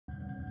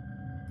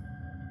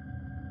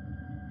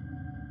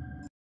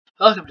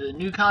Welcome to the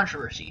new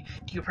controversy.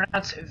 Do you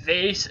pronounce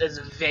Vase as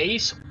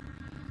Vase,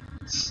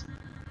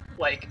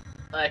 like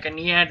a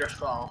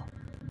Neanderthal,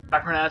 by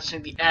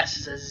pronouncing the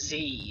S as a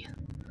Z?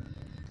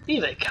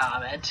 Leave a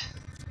comment.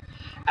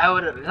 I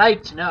would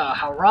like to know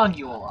how wrong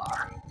you all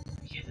are.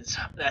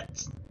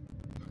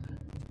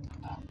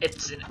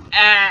 It's an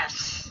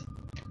ass.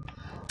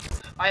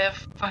 Why the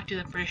fuck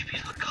do the British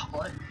people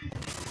call it?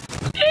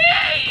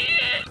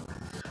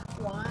 Why?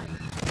 Why?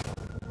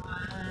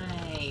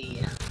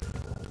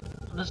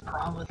 What's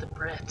wrong with the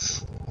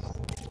Brits?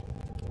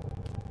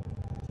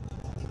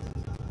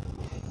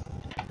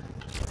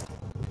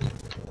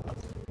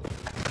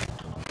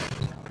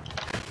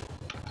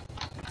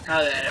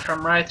 Now then, if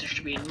I'm right, there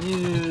should be a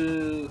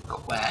new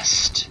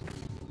quest.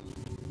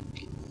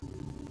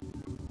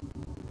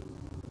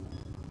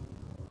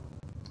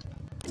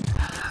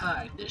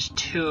 Hi, there's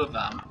two of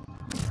them.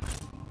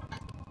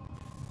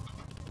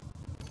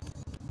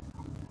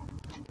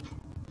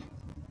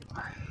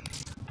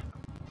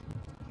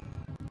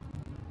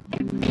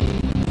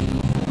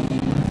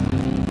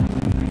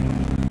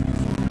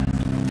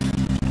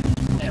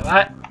 Hey,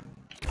 what?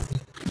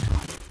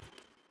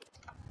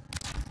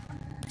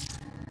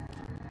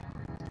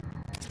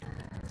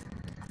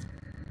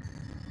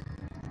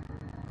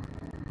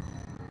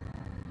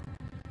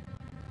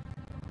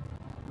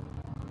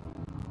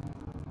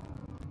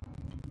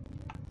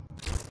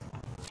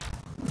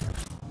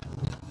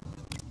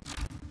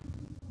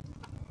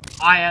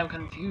 I am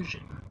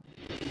confusion.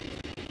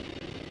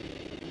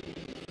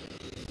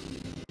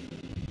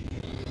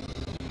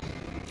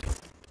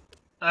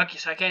 Okay,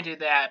 so I can't do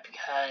that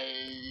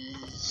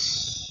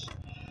because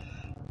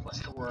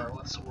what's the word?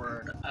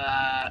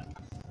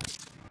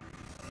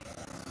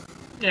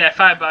 Yeah,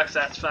 $5.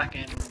 That's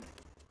fucking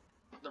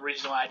the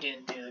reason why I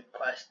didn't do the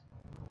quest.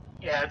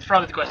 Yeah, it's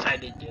probably the quest I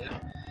did do.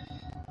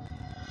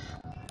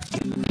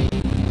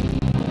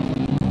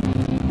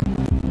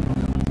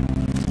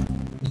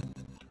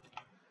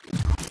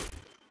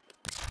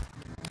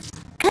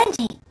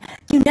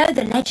 You know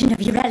the legend of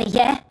Urelli,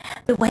 yeah?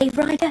 The Wave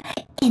Rider?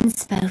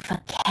 Inspo for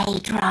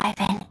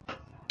K-driving.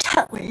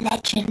 Total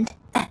legend.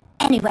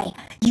 Anyway,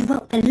 you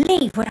won't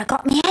believe what I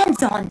got my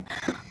hands on.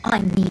 I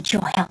need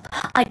your help.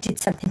 I did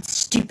something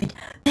stupid.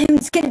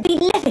 Boone's gonna be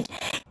livid.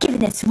 Give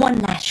this one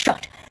last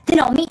shot, then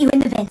I'll meet you in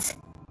the vents.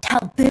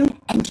 Tell Boone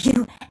and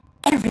you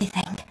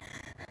everything.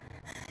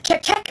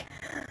 Check, check.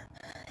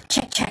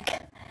 Check,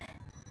 check.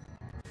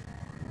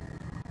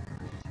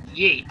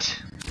 Yeet.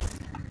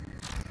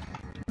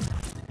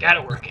 Got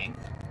it working.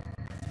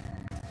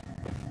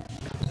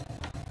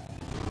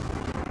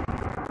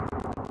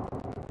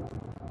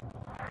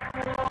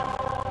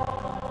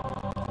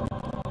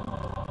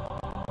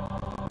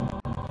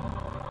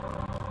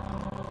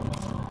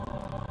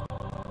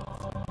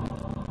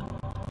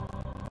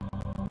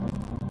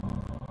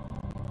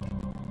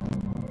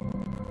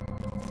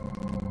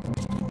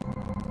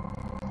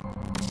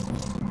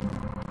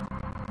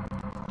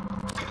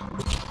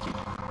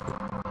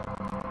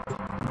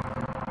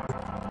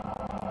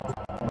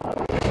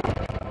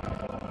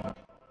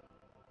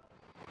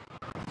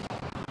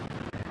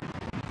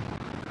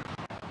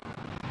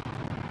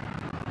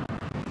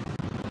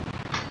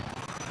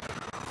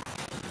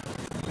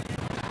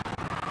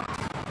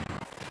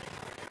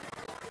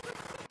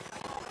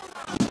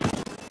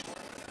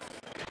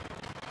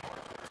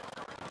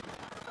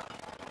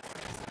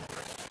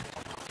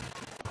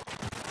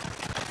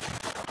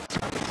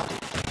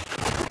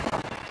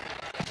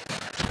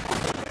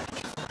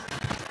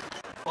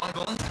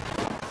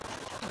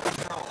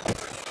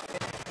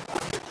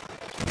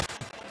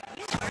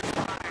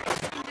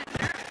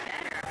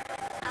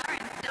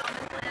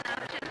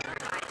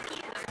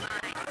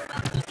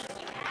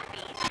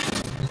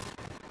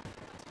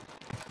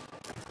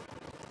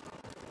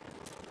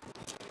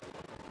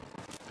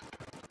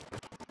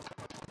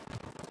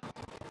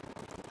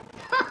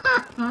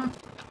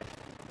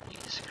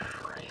 Jesus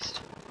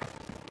Christ.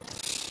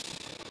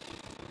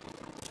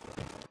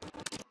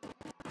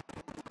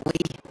 We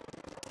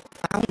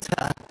found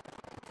her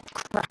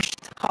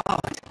crashed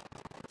hard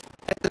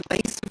at the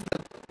base of the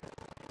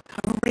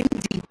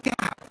horrendous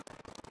gap,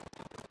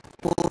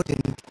 bored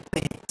in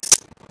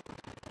bits.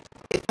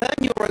 If her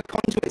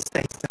neuroconduit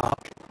stays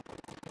dark,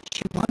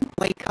 she won't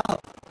wake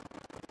up.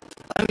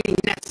 Only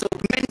Net's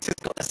Augmentor's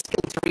got the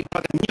skill to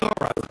replug a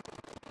neuro,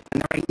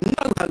 and there ain't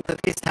no hope of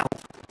his help.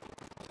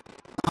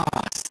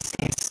 Ah,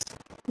 sis,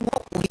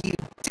 what were you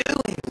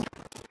doing?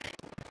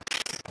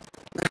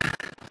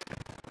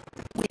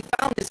 We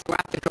found this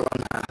graphica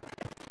on her.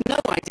 No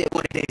idea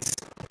what it is.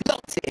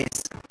 Lots it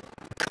is.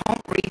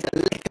 Can't read a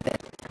lick of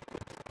it.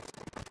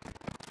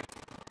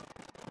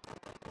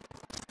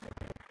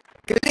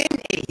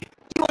 Glinty,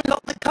 you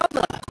unlocked the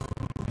cover.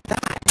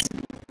 That's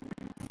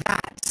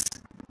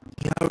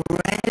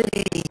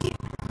Urelli.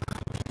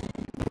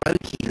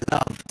 Roki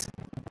loves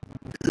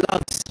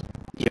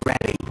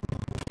Urelli.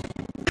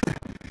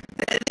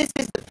 This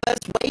is the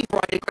first Wave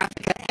Rider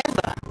graphica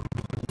ever.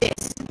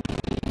 This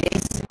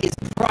is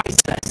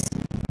priceless.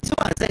 To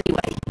us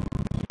anyway.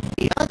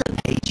 The other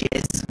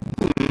pages,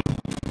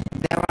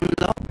 they're unlocked.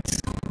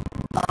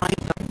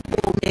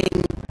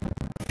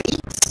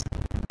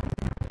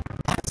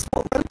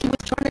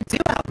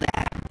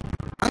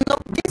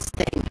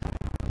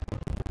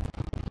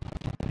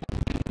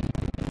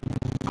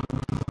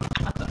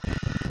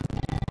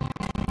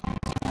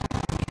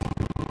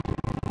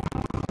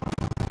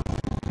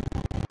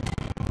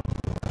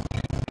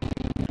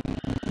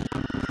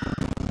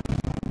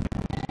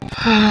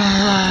 When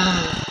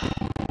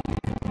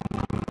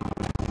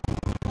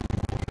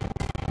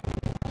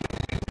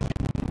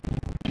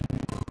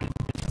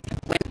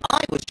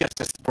I was just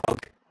a sprog,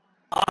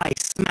 I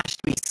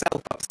smashed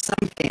myself up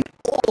something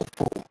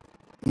awful.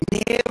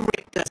 Near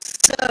ripped the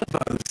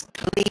servos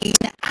clean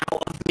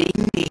out of me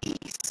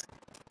knees.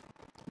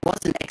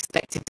 Wasn't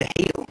expected to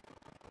heal,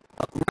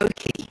 but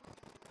Roki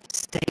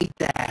stayed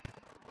there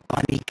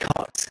by me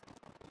cot,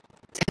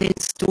 telling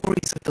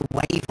stories of the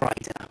Wave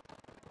Rider.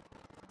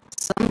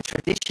 Some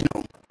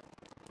traditional,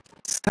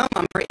 some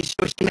I'm pretty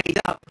sure she made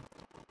up.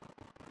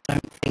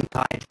 Don't think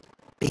I'd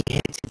be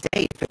here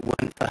today if it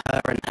weren't for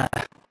her and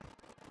her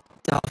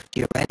daft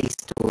Urelli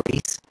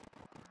stories.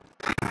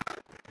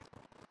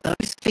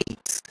 Those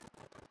feats,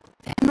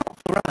 they're not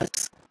for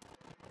us.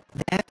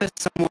 They're for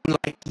someone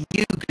like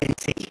you,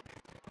 Glinty.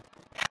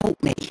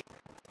 Help me.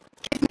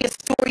 Give me a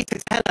story to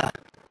tell her.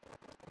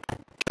 A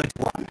good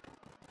one.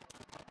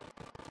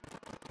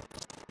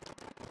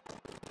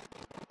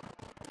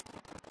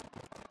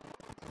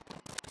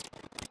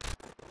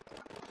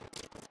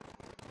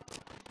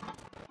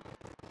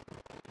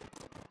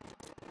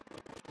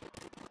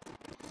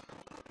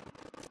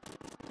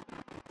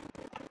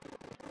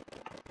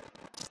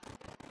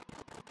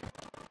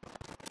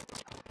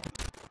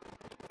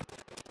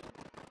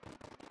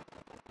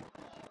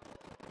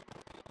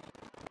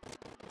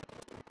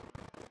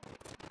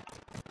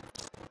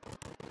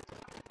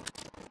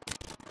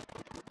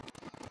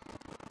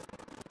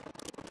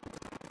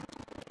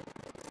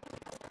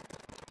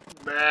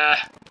 Bah.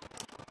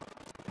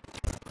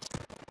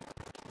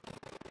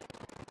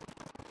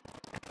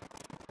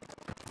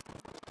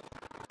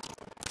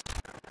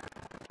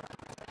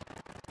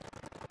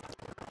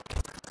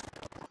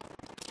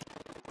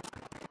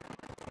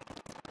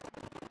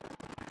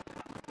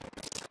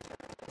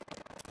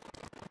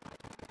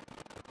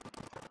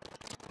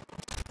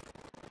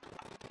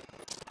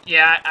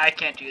 Yeah, I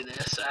can't do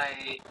this.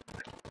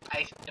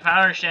 If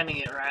I'm understanding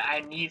it right, I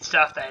need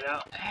stuff that I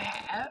don't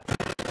have.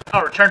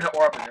 Oh, return to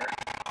Orbiter.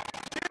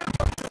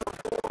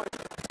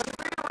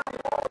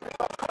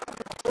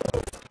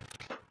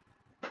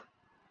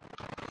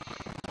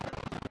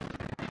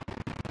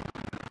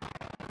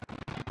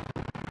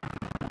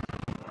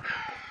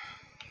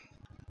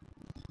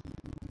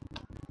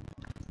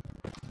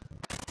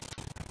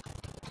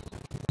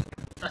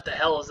 What the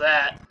hell is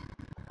that?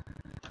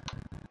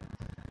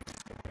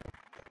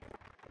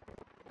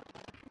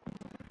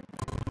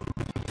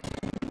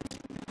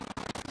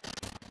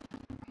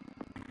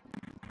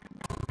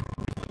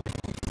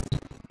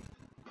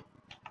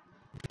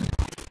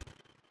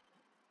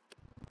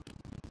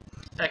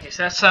 Okay,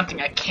 so that's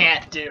something I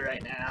can't do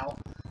right now.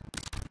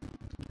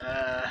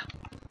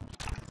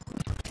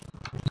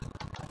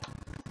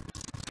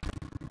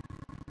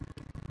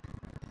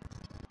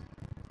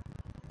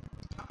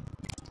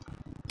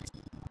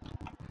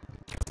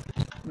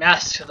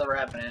 Mask of the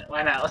Revenant.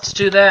 Why not? Let's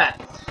do that.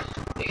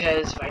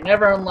 Because if I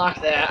never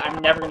unlock that,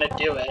 I'm never gonna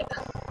do it.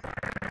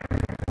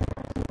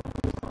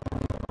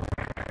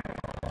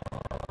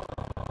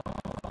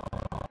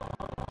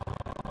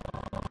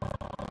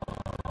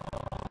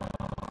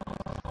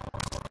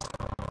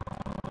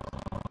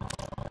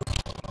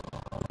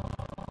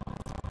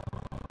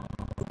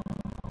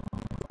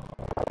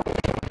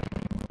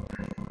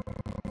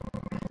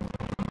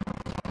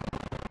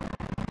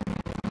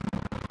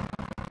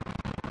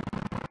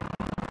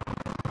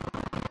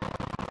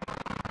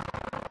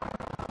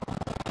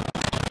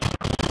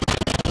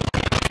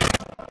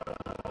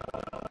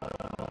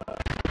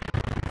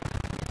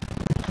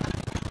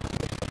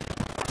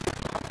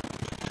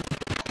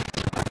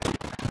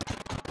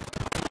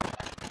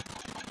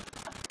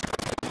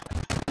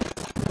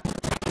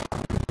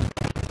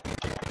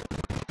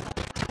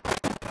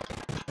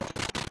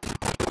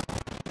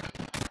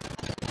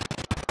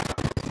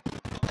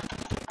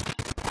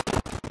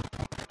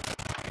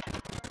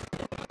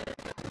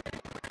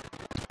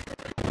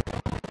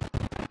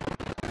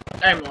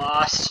 I'm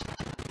lost.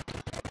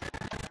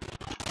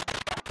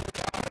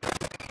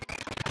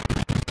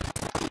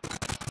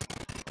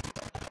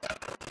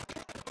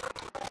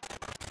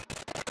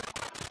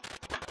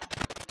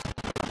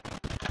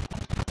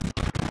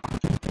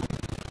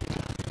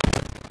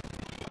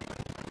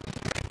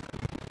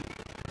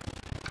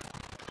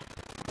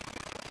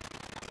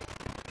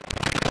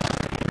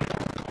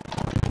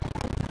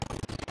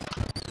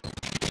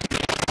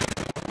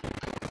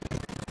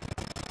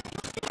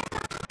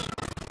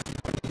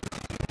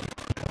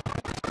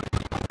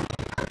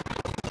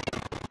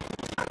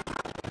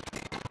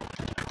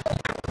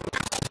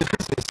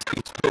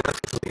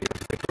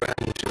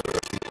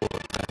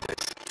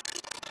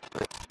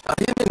 I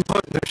am in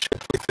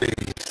partnership with a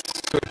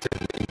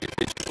certain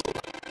individual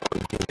on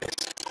Venus.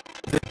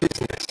 The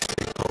business,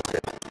 they call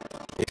him.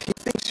 If he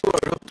thinks you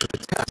are up to the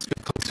task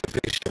of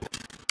conservation,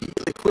 he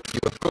will equip you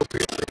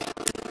appropriately.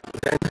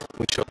 Then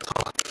we shall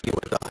talk, you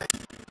and I.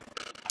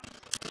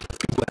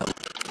 Well.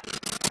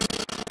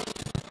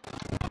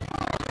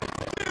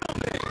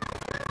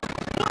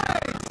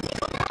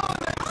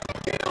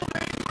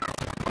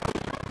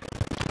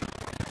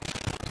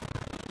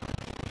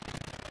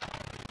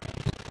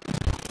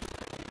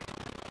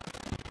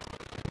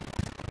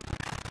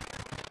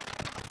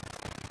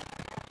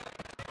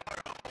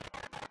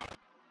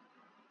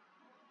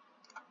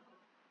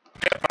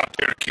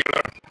 Syracuse.